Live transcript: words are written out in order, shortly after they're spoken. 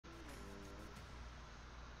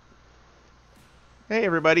Hey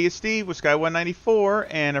everybody, it's Steve with Sky194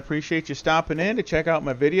 and appreciate you stopping in to check out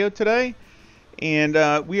my video today. And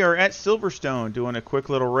we are at Silverstone doing a quick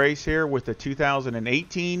little race here with the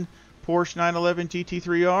 2018 Porsche 911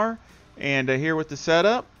 GT3R. And here with the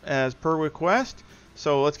setup as per request.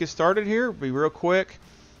 So let's get started here. Be real quick.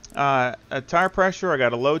 Tire pressure, I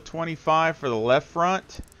got a low 25 for the left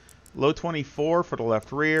front, low 24 for the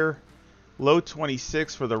left rear, low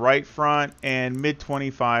 26 for the right front, and mid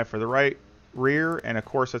 25 for the right rear. And of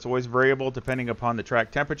course that's always variable depending upon the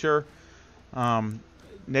track temperature.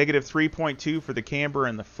 Negative 3.2 for the camber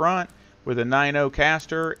in the front with a 9.0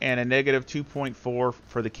 caster, and a negative 2.4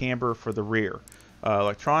 for the camber for the rear.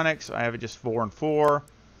 Electronics, I have it just 4 and 4.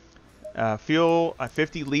 Fuel,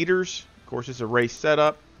 50 liters. Of course it's a race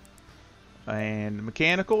setup. And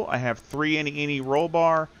mechanical, I have 3 any roll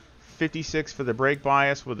bar, 56 for the brake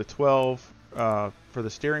bias with a 12 for the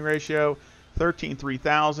steering ratio,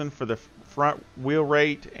 13,3000 for the front wheel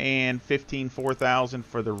rate, and 15,4000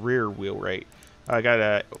 for the rear wheel rate. I got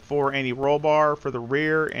a 4 any roll bar for the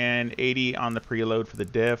rear and 80 on the preload for the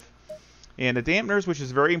diff. And the dampeners, which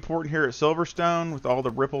is very important here at Silverstone with all the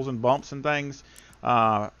ripples and bumps and things.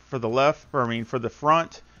 For the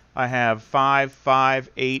front, I have 5, 5,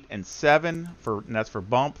 8, and 7 and that's for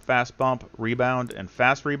bump, fast bump, rebound, and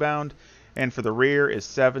fast rebound. And for the rear is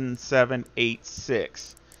 7, 7, 8,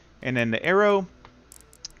 6. And then the aero,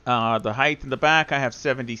 the height in the back I have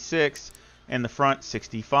 76, and the front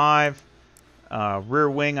 65. Rear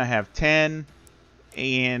wing I have 10,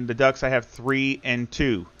 and the ducts I have 3 and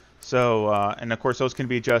 2. So, and of course those can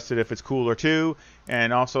be adjusted if it's cooler too.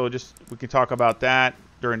 And also we can talk about that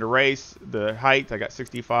during the race. The height, I got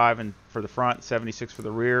 65 and for the front, 76 for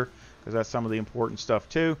the rear, because that's some of the important stuff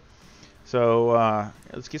too. So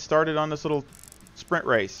let's get started on this little sprint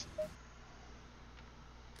race.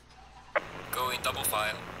 Going double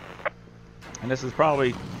file. And this is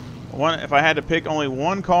probably one, if I had to pick only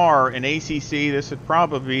one car in ACC, this would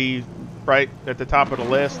probably be right at the top of the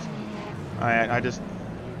list.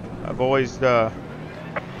 I've always low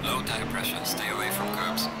tire pressure, stay away from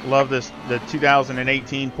curbs. Love the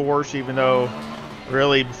 2018 Porsche, even though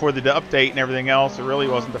really before the update and everything else, it really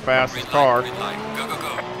wasn't the fastest car. Green light. Go, go,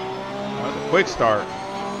 go. That was a quick start.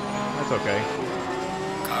 That's okay.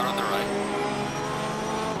 Car on the right.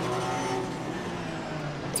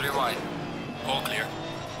 3 wide. All clear.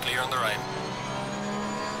 Clear on the right.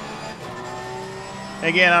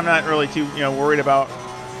 Again, I'm not really too worried about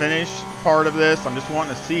finish part of this. I'm just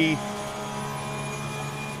wanting to see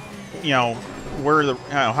where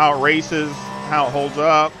how it races, how it holds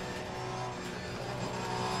up.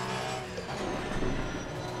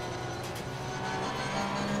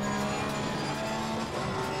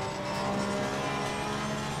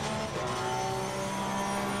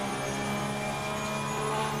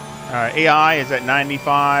 AI is at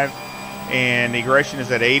 95 and the aggression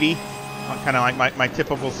is at 80. Kind of like my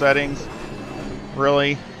typical settings,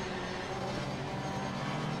 really.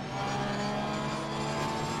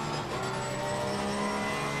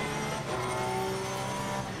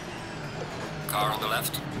 Car on the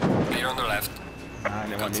left. Clear on the left. I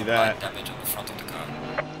didn't want to do that. Damage on the front of the car.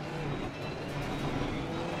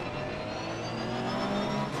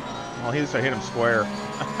 Well, at least I hit him square.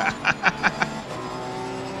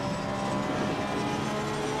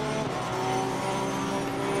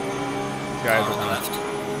 Guys car on the left.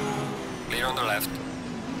 Clear on the left.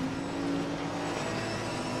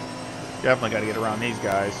 Definitely got to get around these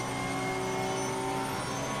guys.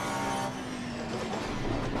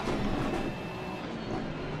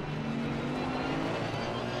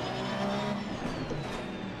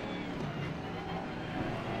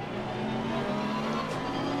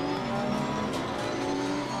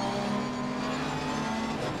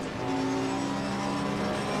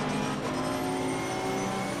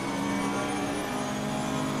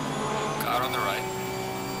 Car on the right.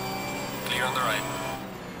 Clear on the right.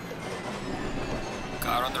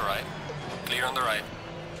 Car on the right. Clear on the right.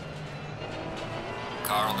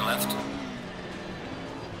 Car on the left.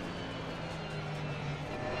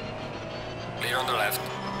 Clear on the left.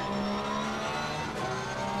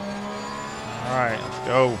 Alright, let's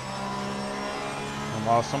go. I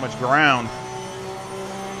lost so much ground.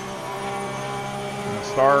 And the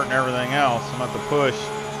start and everything else. I'm about to push.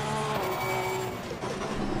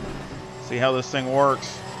 See how this thing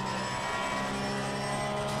works.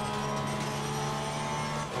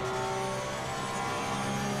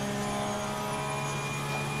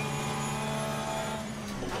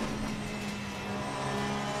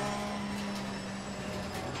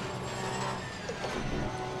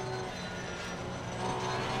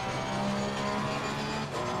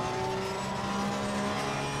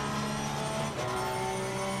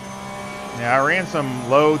 Yeah, I ran some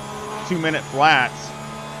low 2-minute flats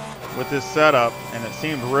with this setup, and it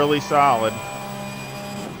seemed really solid.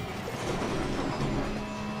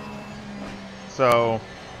 So,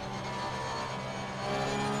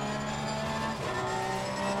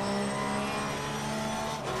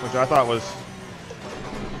 which I thought was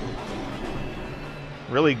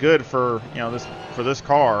really good for, you know, this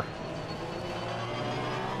car.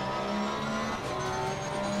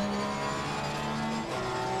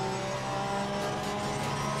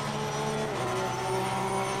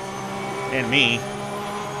 And me.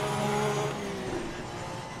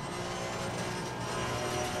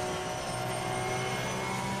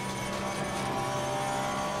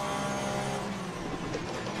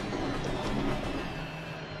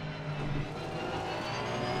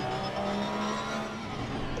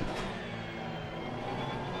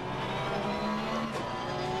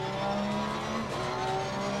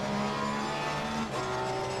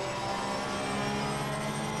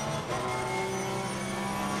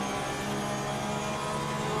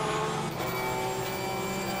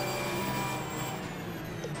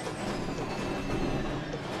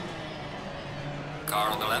 Car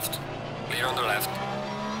on the left. Clear on the left.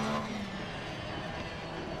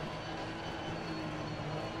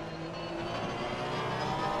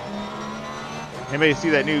 Anybody see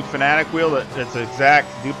that new Fanatic wheel that's an exact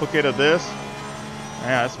duplicate of this?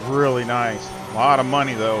 Yeah, it's really nice. A lot of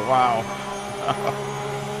money though, wow.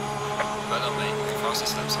 Well done, mate.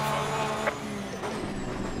 Fastest lap so far.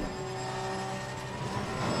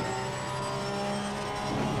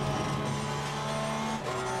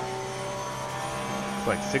 It's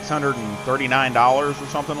like $639 or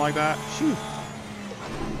something like that. Shoot.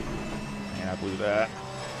 Man, I blew that.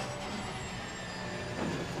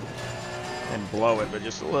 Didn't blow it, but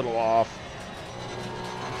just a little off.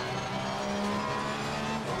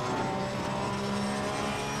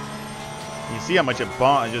 You see how much it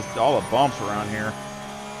bumps, just all the bumps around here.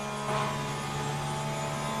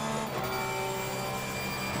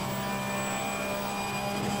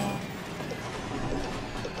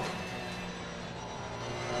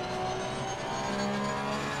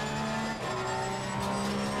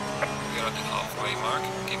 We're at the halfway mark.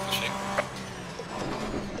 Keep pushing.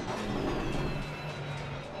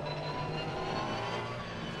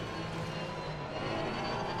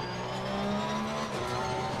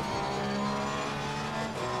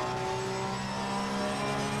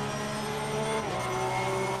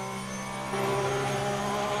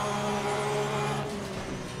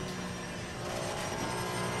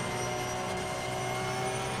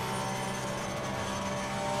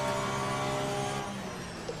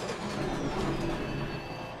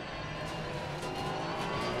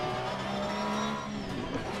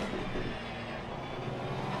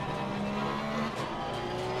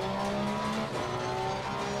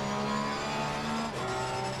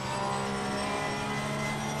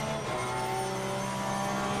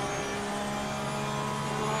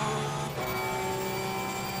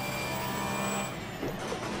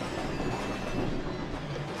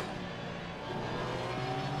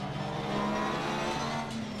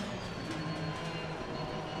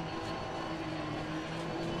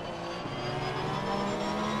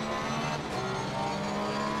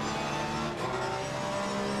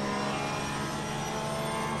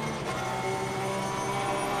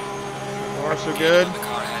 So good. The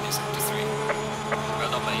car ahead is up to 3.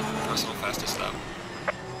 Well done, mate. Personal fastest lap.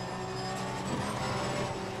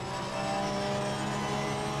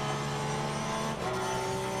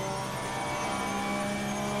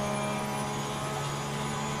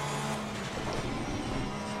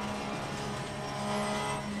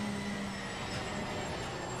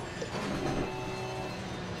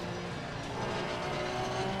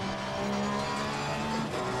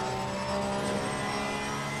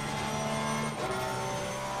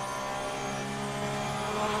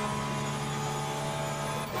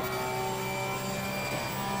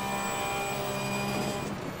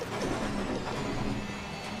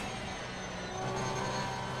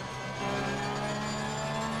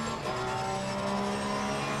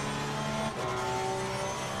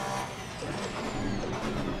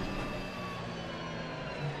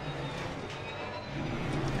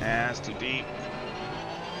 That's too deep.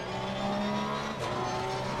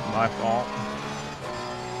 My fault.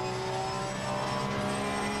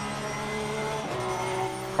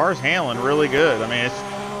 Car's handling really good. I mean,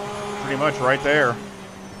 it's pretty much right there.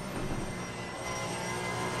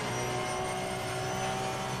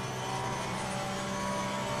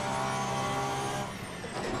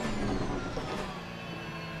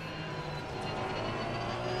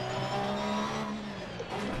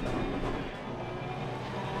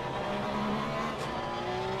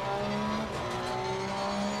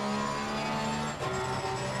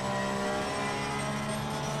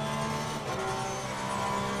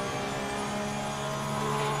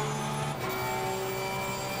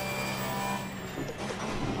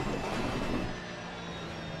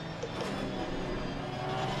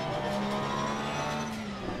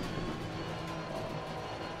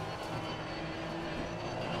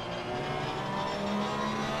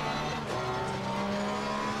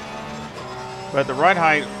 but the ride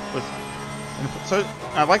height was, so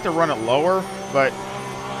I'd like to run it lower, but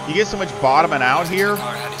you get so much bottoming out here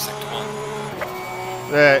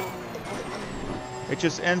that it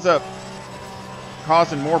just ends up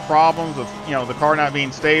causing more problems of, you know, the car not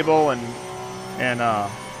being stable and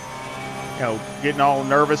you know, getting all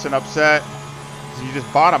nervous and upset. So you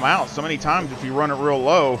just bottom out so many times if you run it real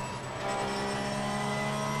low.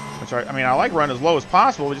 Which I mean, I like running as low as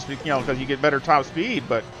possible, just, you know, because you get better top speed,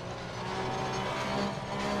 but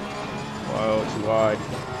whoa, too wide.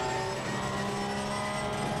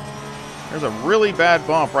 There's a really bad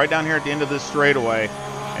bump right down here at the end of this straightaway.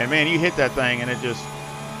 And man, you hit that thing and it just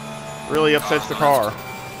really upsets the car.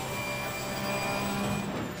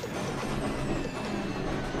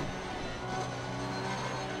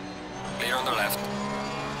 Clear on the left.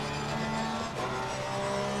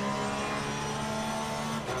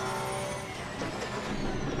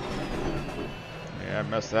 Yeah, I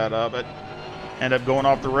messed that up. It ended up going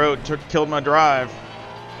off the road, killed my drive.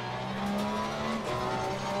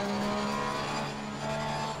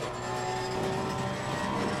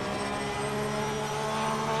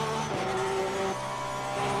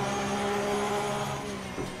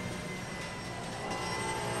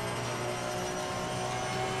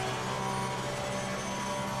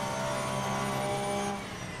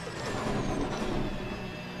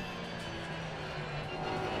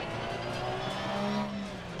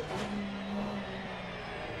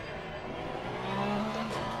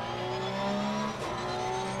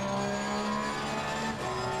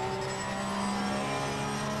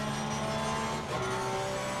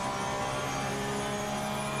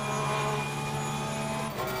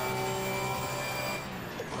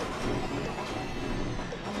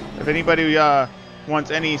 If anybody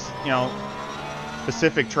wants any, you know,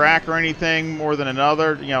 specific track or anything more than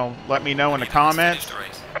another, you know, let me know in the comments. You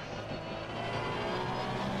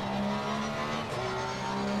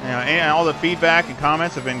know, and all the feedback and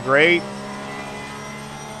comments have been great,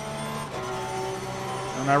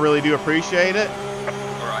 and I really do appreciate it.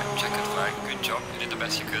 Alright, checkered flag, good job, you did the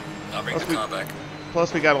best you could. I'll bring the car back.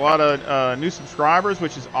 Plus we got a lot of new subscribers,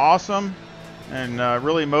 which is awesome, and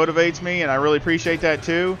really motivates me, and I really appreciate that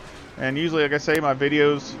too. And usually, like I say, my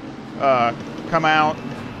videos come out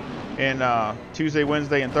in Tuesday,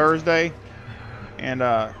 Wednesday, and Thursday. And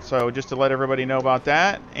so just to let everybody know about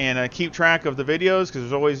that, and keep track of the videos, because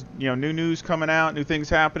there's always, you know, new news coming out, new things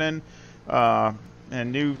happening,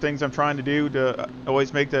 and new things I'm trying to do to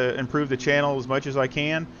always improve the channel as much as I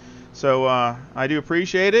can. So I do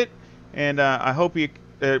appreciate it, and I hope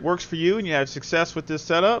it works for you and you have success with this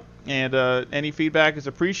setup. And any feedback is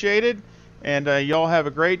appreciated. And y'all have a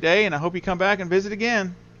great day, and I hope you come back and visit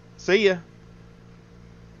again. See ya.